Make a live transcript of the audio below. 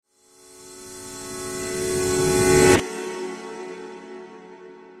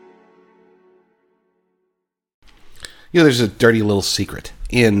there's a dirty little secret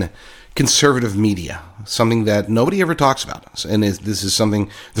in conservative media, something that nobody ever talks about. And this is something,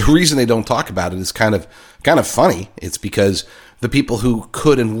 the reason they don't talk about it is kind of funny. It's because the people who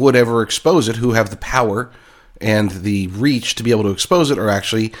could and would ever expose it, who have the power and the reach to be able to expose it, are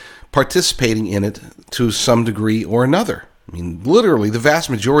actually participating in it to some degree or another. I mean, literally, the vast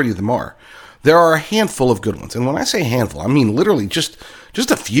majority of them are. There are a handful of good ones. And when I say a handful, I mean literally just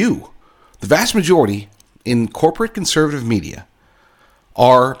a few. The vast majority in corporate conservative media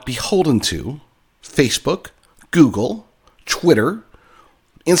are beholden to Facebook, Google, Twitter,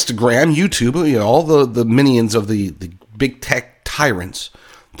 Instagram, YouTube, all the minions of the big tech tyrants.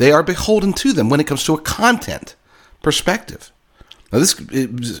 They are beholden to them when it comes to a content perspective. Now,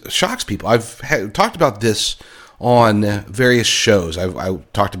 it shocks people. I've talked about this on various shows. I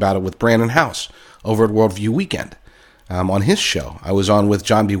talked about it with Brandon House over at Worldview Weekend. On his show, I was on with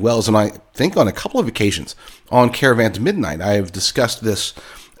John B. Wells, and I think on a couple of occasions on Caravan to Midnight, I have discussed this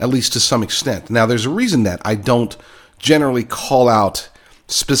at least to some extent. Now, there's a reason that I don't generally call out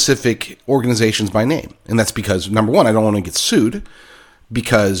specific organizations by name, and that's because, number one, I don't want to get sued,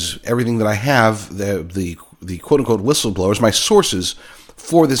 because everything that I have, the quote-unquote whistleblowers, my sources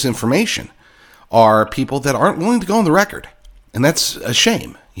for this information, are people that aren't willing to go on the record, and that's a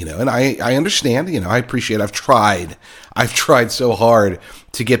shame. And I understand, I appreciate, I've tried so hard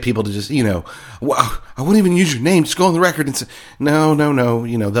to get people to just, well, I wouldn't even use your name, just go on the record and say, no,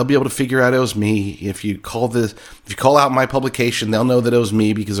 they'll be able to figure out it was me. If you call out my publication, they'll know that it was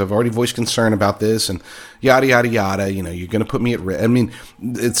me because I've already voiced concern about this and yada, yada, yada, you're going to put me at risk. I mean,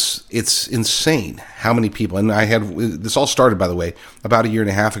 it's insane how many people, and this all started, by the way, about a year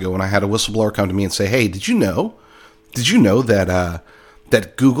and a half ago when I had a whistleblower come to me and say, hey, did you know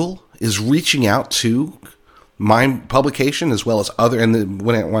that Google is reaching out to my publication as well as other, and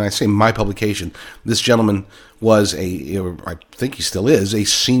when I say my publication, this gentleman was I think he still is, a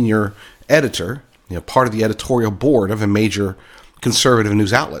senior editor, part of the editorial board of a major conservative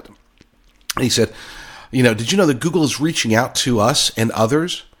news outlet. And he said, did you know that Google is reaching out to us and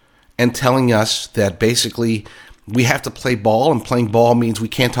others and telling us that basically we have to play ball, and playing ball means we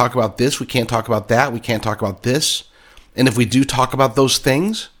can't talk about this, we can't talk about that, we can't talk about this. And if we do talk about those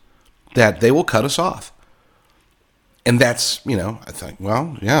things, that they will cut us off. And that's, I think,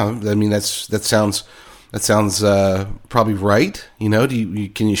 well, yeah, I mean, that sounds probably right.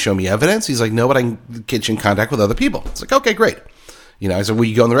 Can you show me evidence? He's like, no, but I can get you in contact with other people. It's like, okay, great. I said, will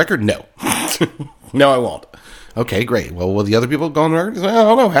you go on the record? No. No, I won't. Okay, great. Well, will the other people go on the record? He's like, I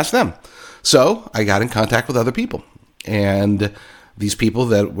don't know, ask them. So I got in contact with other people. And these people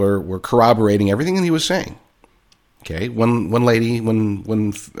that were corroborating everything that he was saying. Okay, one lady,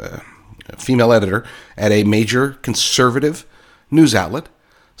 one female editor at a major conservative news outlet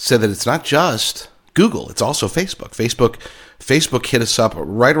said that it's not just Google, it's also Facebook. Facebook hit us up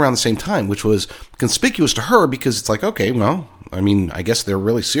right around the same time, which was conspicuous to her because it's like, okay, well, I mean, I guess they're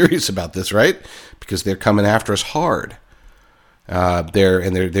really serious about this, right? Because they're coming after us hard.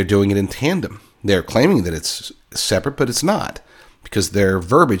 They're doing it in tandem. They're claiming that it's separate, but it's not, because their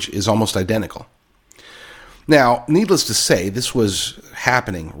verbiage is almost identical. Now, needless to say, this was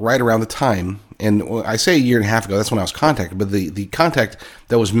happening right around the time, and I say a year and a half ago, that's when I was contacted, but the contact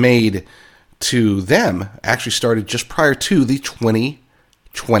that was made to them actually started just prior to the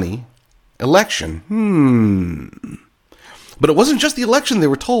 2020 election. But it wasn't just the election they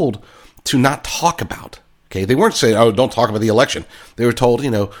were told to not talk about. Okay, they weren't saying, oh, don't talk about the election. They were told,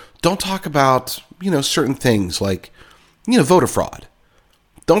 don't talk about, certain things like, voter fraud.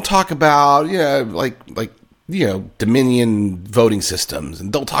 Don't talk about, Dominion voting systems,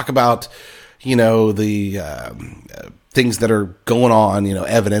 and don't talk about, the things that are going on,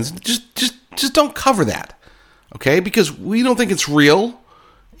 evidence. Just don't cover that, okay? Because we don't think it's real,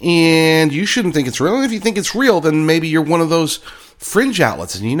 and you shouldn't think it's real. And if you think it's real, then maybe you're one of those fringe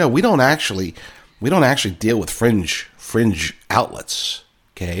outlets, and we don't actually deal with fringe outlets,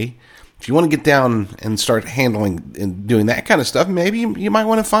 okay? If you want to get down and start handling and doing that kind of stuff, maybe you might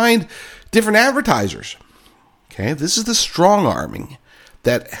want to find different advertisers. Okay, this is the strong-arming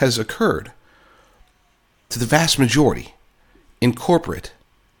that has occurred to the vast majority in corporate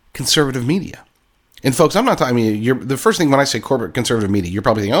conservative media. And folks, I'm not talking, the first thing when I say corporate conservative media, you're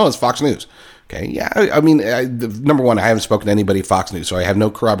probably thinking, oh, it's Fox News. Okay, yeah, number one, I haven't spoken to anybody at Fox News, so I have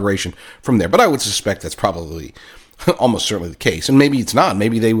no corroboration from there. But I would suspect that's probably almost certainly the case. And maybe it's not.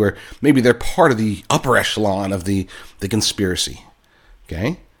 Maybe they're part of the upper echelon of the conspiracy.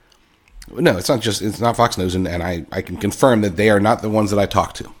 Okay? No, it's not Fox News, and I can confirm that they are not the ones that I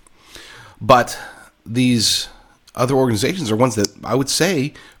talk to. But these other organizations are ones that I would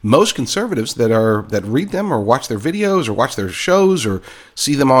say most conservatives that read them or watch their videos or watch their shows or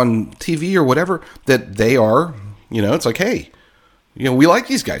see them on TV or whatever, that they are, it's like, hey, we like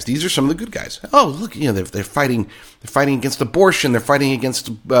these guys. These are some of the good guys. Oh, look, they're fighting against abortion. They're fighting against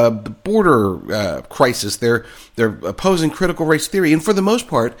the border crisis. They're opposing critical race theory. And for the most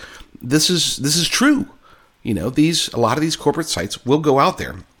part, this is true. A lot of these corporate sites will go out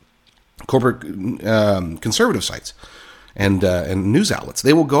there, corporate conservative sites and news outlets.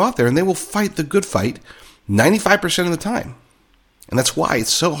 They will go out there and they will fight the good fight 95% of the time. And that's why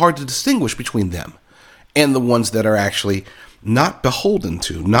it's so hard to distinguish between them and the ones that are actually not beholden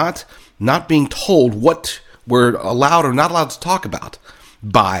to, not being told what we're allowed or not allowed to talk about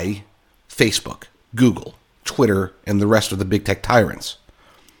by Facebook, Google, Twitter, and the rest of the big tech tyrants.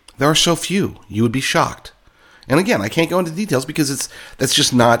 There are so few, you would be shocked. And again, I can't go into details because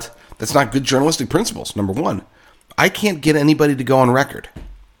that's not good journalistic principles. Number one, I can't get anybody to go on record.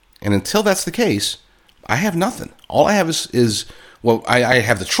 And until that's the case, I have nothing. All I have is I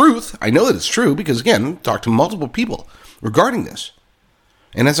have the truth. I know that it's true because, again, talked to multiple people regarding this.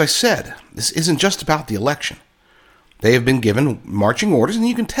 And as I said, this isn't just about the election. They have been given marching orders, and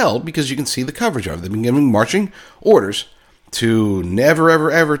you can tell because you can see the coverage of it. They've been given marching orders to never,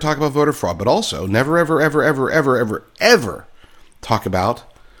 ever, ever talk about voter fraud, but also never, ever, ever, ever, ever, ever, ever talk about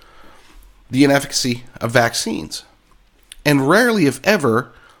the inefficacy of vaccines. And rarely, if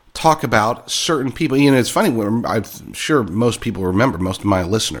ever, talk about certain people. It's funny, I'm sure most people remember, most of my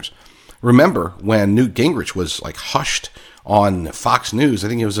listeners remember when Newt Gingrich was like hushed on Fox News. I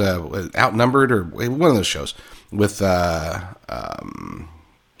think it was Outnumbered or one of those shows with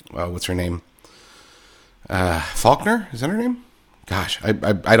what's her name? Faulkner, is that her name? Gosh, I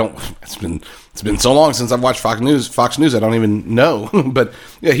don't. It's been so long since I've watched Fox News, I don't even know. But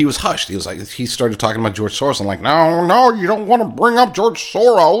yeah, he was hushed. He started talking about George Soros. I'm like, no, you don't want to bring up George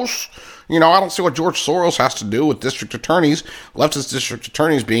Soros. I don't see what George Soros has to do with district attorneys, leftist district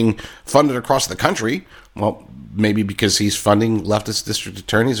attorneys being funded across the country. Well, maybe because he's funding leftist district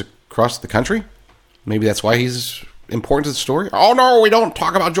attorneys across the country. Maybe that's why he's important to the story. Oh no, we don't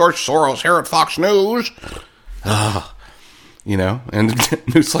talk about George Soros here at Fox News. And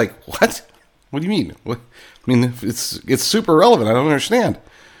it's like, what? What do you mean? What? I mean, it's super relevant. I don't understand.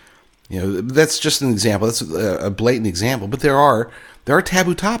 That's just an example. That's a blatant example. But there are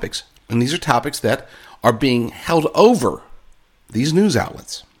taboo topics, and these are topics that are being held over these news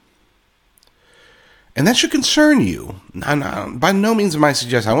outlets, and that should concern you. By no means am I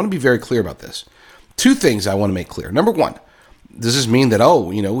suggesting. I want to be very clear about this. Two things I want to make clear. Number one, does this mean that,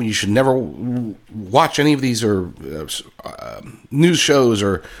 you should never watch any of these or news shows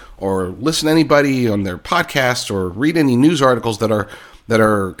or listen to anybody on their podcasts or read any news articles that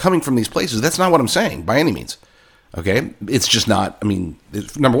are coming from these places? That's not what I'm saying by any means. Okay? It's just not,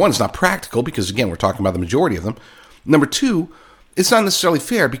 number one, it's not practical because, again, we're talking about the majority of them. Number two, it's not necessarily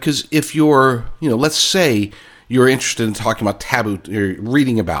fair because if you're, let's say you're interested in talking about taboo, or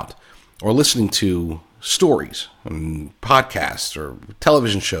reading about or listening to stories and podcasts or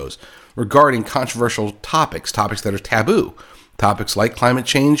television shows regarding controversial topics that are taboo, topics like climate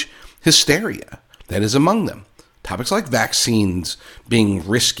change hysteria, that is among them, topics like vaccines being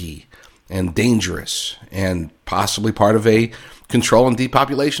risky and dangerous and possibly part of a control and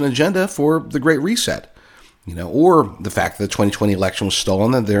depopulation agenda for the Great Reset, or the fact that the 2020 election was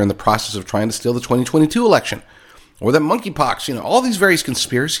stolen and they're in the process of trying to steal the 2022 election, or that monkeypox, all these various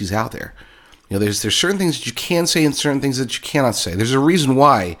conspiracies out there. There's certain things that you can say and certain things that you cannot say. There's a reason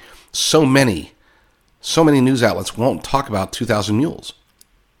why so many news outlets won't talk about 2,000 Mules.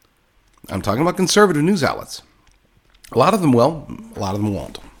 I'm talking about conservative news outlets. A lot of them will, a lot of them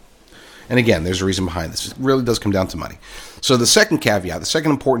won't. And again, there's a reason behind this. It really does come down to money. So the second caveat, the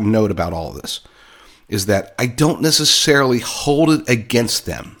second important note about all of this is that I don't necessarily hold it against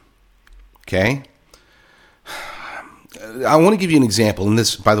them. Okay? I want to give you an example, and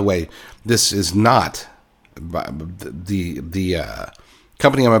this, by the way, this is not the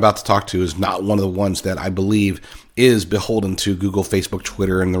company I'm about to talk to is not one of the ones that I believe is beholden to Google, Facebook,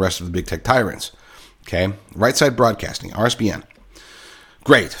 Twitter, and the rest of the big tech tyrants. Okay, Right Side Broadcasting, RSBN,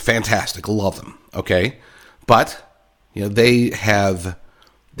 great, fantastic, love them. Okay, but they have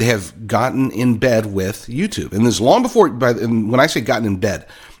gotten in bed with YouTube, and this long before. And when I say gotten in bed,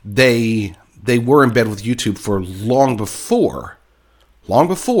 they were in bed with YouTube for long before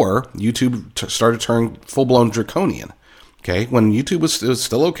YouTube started turning full-blown draconian. Okay, when YouTube was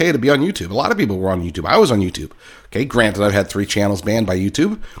still okay to be on YouTube. A lot of people were on YouTube. I was on YouTube. Okay, granted, I've had 3 channels banned by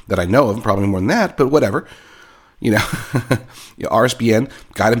YouTube that I know of, probably more than that, but whatever. RSBN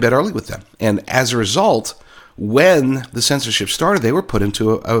got in bed early with them. And as a result, when the censorship started, they were put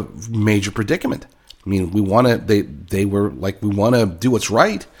into a major predicament. I mean, we want to. They were like, we want to do what's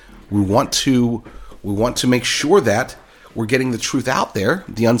right. We want to make sure that we're getting the truth out there,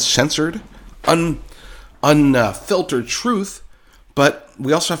 the uncensored, unfiltered truth. But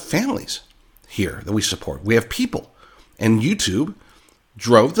we also have families here that we support. We have people, and YouTube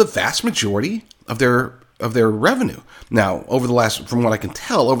drove the vast majority of their revenue. Now, from what I can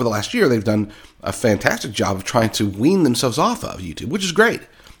tell, over the last year, they've done a fantastic job of trying to wean themselves off of YouTube, which is great.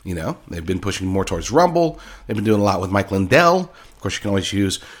 You know, they've been pushing more towards Rumble. They've been doing a lot with Mike Lindell. Of course, you can always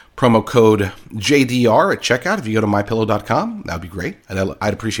use promo code JDR at checkout if you go to mypillow.com. That would be great.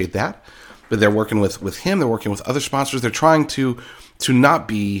 I'd appreciate that. But they're working with him. They're working with other sponsors. They're trying to not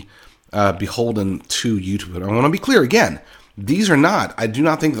be beholden to YouTube. And I want to be clear again. These are not, I do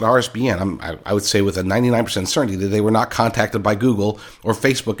not think that RSBN, I would say with a 99% certainty that they were not contacted by Google or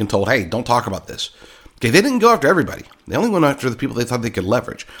Facebook and told, hey, don't talk about this. Okay, they didn't go after everybody. They only went after the people they thought they could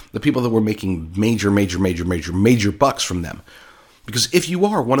leverage, the people that were making major bucks from them. Because if you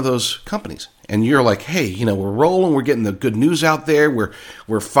are one of those companies and you're like, hey, you know, we're rolling, we're getting the good news out there,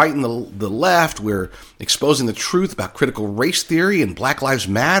 we're fighting the left, we're exposing the truth about critical race theory and Black Lives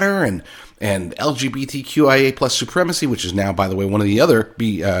Matter and LGBTQIA plus supremacy, which is now, by the way, one of the other,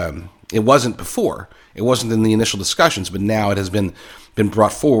 it wasn't before. It wasn't in the initial discussions, but now it has been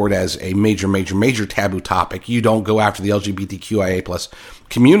brought forward as a major taboo topic. You don't go after the LGBTQIA plus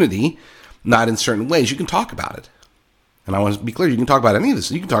community, not in certain ways. You can talk about it. And I want to be clear, you can talk about any of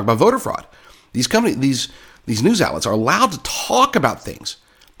this. You can talk about voter fraud. These companies, these news outlets are allowed to talk about things.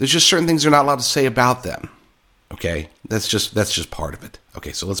 There's just certain things they're not allowed to say about them. Okay? That's just part of it.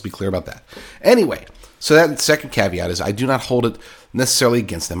 Okay, so let's be clear about that. Anyway, so that second caveat is I do not hold it necessarily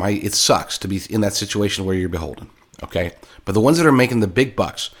against them. It sucks to be in that situation where you're beholden. Okay? But the ones that are making the big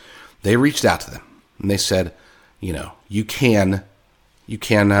bucks, they reached out to them. And they said, you know, you can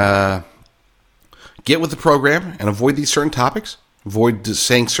get with the program and avoid these certain topics, avoid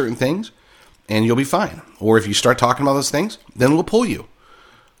saying certain things, and you'll be fine. Or if you start talking about those things, then we'll pull you.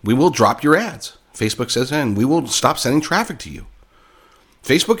 We will drop your ads. Facebook says, and we will stop sending traffic to you.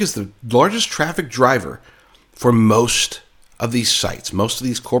 Facebook is the largest traffic driver for most of these sites, most of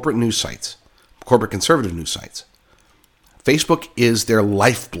these corporate news sites, corporate conservative news sites. Facebook is their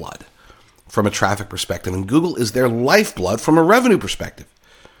lifeblood from a traffic perspective, and Google is their lifeblood from a revenue perspective.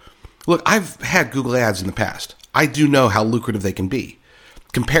 Look, I've had Google ads in the past. I do know how lucrative they can be.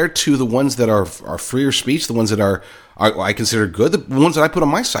 Compared to the ones that are freer speech, the ones that are I consider good, the ones that I put on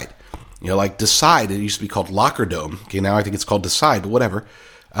my site. You know, like Decide, it used to be called Locker Dome. Okay, now I think it's called Decide, but whatever.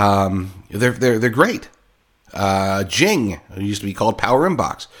 They're great. Jing, it used to be called Power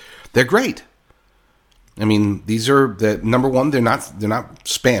Inbox. They're great. I mean, these are the number one, they're not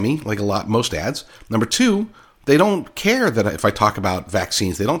spammy like most ads. Number two, they don't care that if I talk about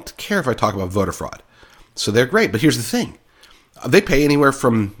vaccines. They don't care if I talk about voter fraud. So they're great. But here's the thing. They pay anywhere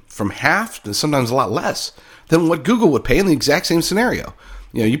from half to sometimes a lot less than what Google would pay in the exact same scenario.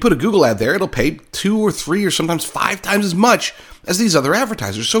 You know, you put a Google ad there, it'll pay 2 or 3 or sometimes 5 times as much as these other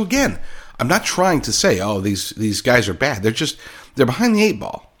advertisers. So again, I'm not trying to say, oh, these guys are bad. They're behind the 8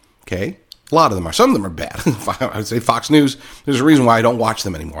 ball. Okay? A lot of them are. Some of them are bad. I would say Fox News, there's a reason why I don't watch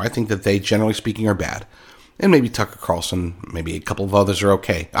them anymore. I think that they, generally speaking, are bad. And maybe Tucker Carlson, maybe a couple of others are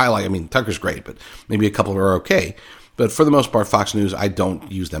okay. Tucker's great, but maybe a couple are okay. But for the most part, Fox News, I don't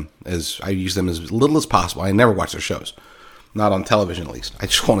use them. I use them as little as possible. I never watch their shows. Not on television, at least. I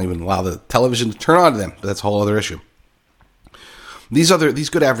just won't even allow the television to turn on to them. But that's a whole other issue. These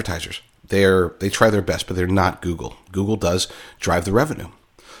good advertisers, they try their best, but they're not Google. Google does drive the revenue.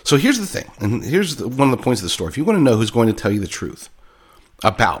 So here's the thing, and here's one of the points of the story. If you want to know who's going to tell you the truth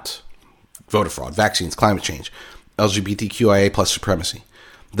about voter fraud, vaccines, climate change, LGBTQIA plus supremacy,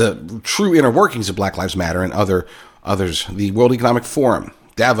 the true inner workings of Black Lives Matter and others, the World Economic Forum,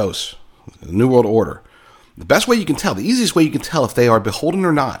 Davos, the New World Order, the best way you can tell, the easiest way you can tell if they are beholden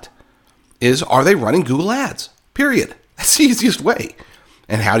or not, is are they running Google ads? Period. That's the easiest way.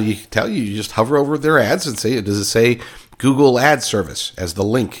 And how do you tell? You just hover over their ads and say, does it say Google Ad Service as the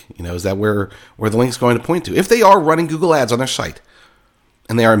link? You know, is that where the link is going to point to? If they are running Google ads on their site,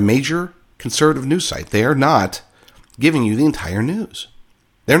 and they are a major conservative news site, they are not giving you the entire news.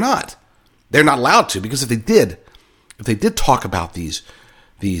 They're not. They're not allowed to, because if they did talk about these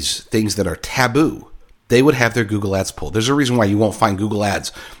things that are taboo, they would have their Google ads pulled. There's a reason why you won't find Google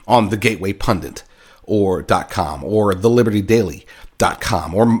ads on the Gateway Pundit or .com or the Liberty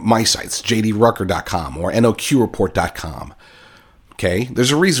Daily.com or my sites, jdrucker.com or noqreport.com. Okay?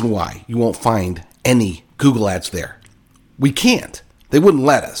 There's a reason why you won't find any Google ads there. We can't. They wouldn't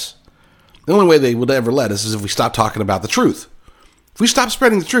let us. The only way they would ever let us is if we stop talking about the truth. If we stop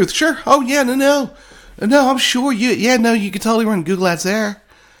spreading the truth, sure. Oh, yeah, no, I'm sure you can totally run Google ads there.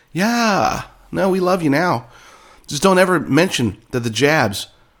 Yeah, no, we love you now. Just don't ever mention that the jabs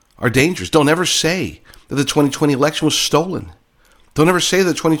are dangerous. Don't ever say that the 2020 election was stolen. Don't ever say that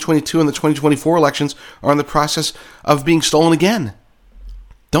the 2022 and the 2024 elections are in the process of being stolen again.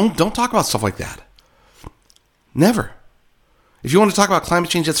 Don't talk about stuff like that. Never. If you want to talk about climate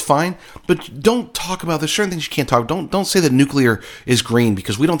change, that's fine, but don't talk about, there's certain things you can't talk. Don't say that nuclear is green,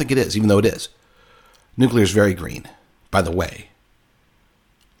 because we don't think it is, even though it is. Nuclear is very green, by the way.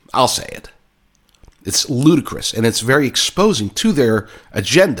 I'll say it. It's ludicrous, and it's very exposing to their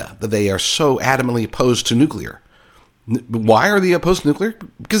agenda that they are so adamantly opposed to nuclear. Why are they opposed to nuclear?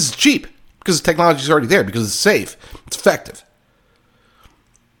 Because it's cheap, because the technology is already there, because it's safe, it's effective.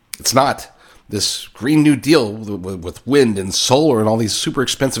 It's not this Green New Deal with wind and solar and all these super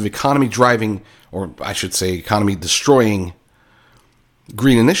expensive economy driving, or I should say economy destroying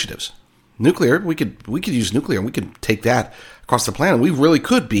green initiatives. Nuclear, we could use nuclear, and we could take that across the planet. We really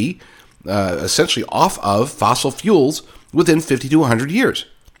could be essentially off of fossil fuels within 50 to 100 years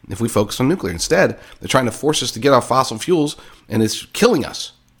if we focus on nuclear. Instead, they're trying to force us to get off fossil fuels, and it's killing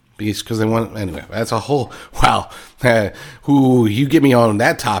us. Because they want, anyway, that's a whole, wow, you get me on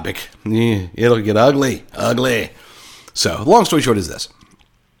that topic, it'll get ugly. So, long story short is this.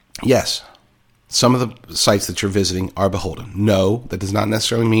 Yes, some of the sites that you're visiting are beholden. No, that does not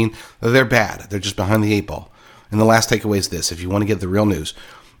necessarily mean that they're bad. They're just behind the eight ball. And the last takeaway is this. If you want to get the real news,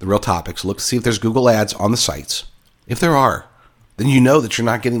 the real topics, look to see if there's Google ads on the sites. If there are, then you know that you're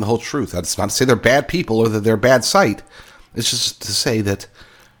not getting the whole truth. That's not to say they're bad people or that they're a bad site. It's just to say that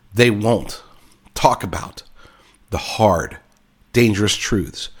they won't talk about the hard, dangerous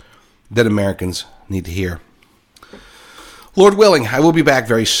truths that Americans need to hear. Lord willing, I will be back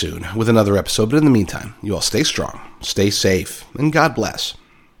very soon with another episode. But in the meantime, you all stay strong, stay safe, and God bless.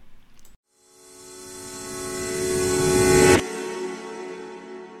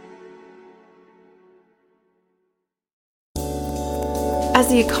 As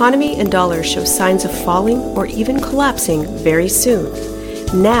the economy and dollar show signs of falling or even collapsing very soon,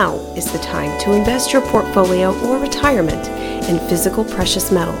 now is the time to invest your portfolio or retirement in physical precious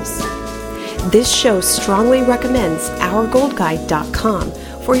metals. This show strongly recommends OurGoldGuide.com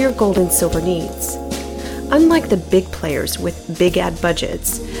for your gold and silver needs. Unlike the big players with big ad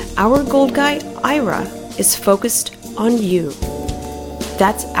budgets, Our Gold Guide, IRA, is focused on you.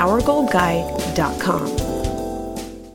 That's OurGoldGuide.com.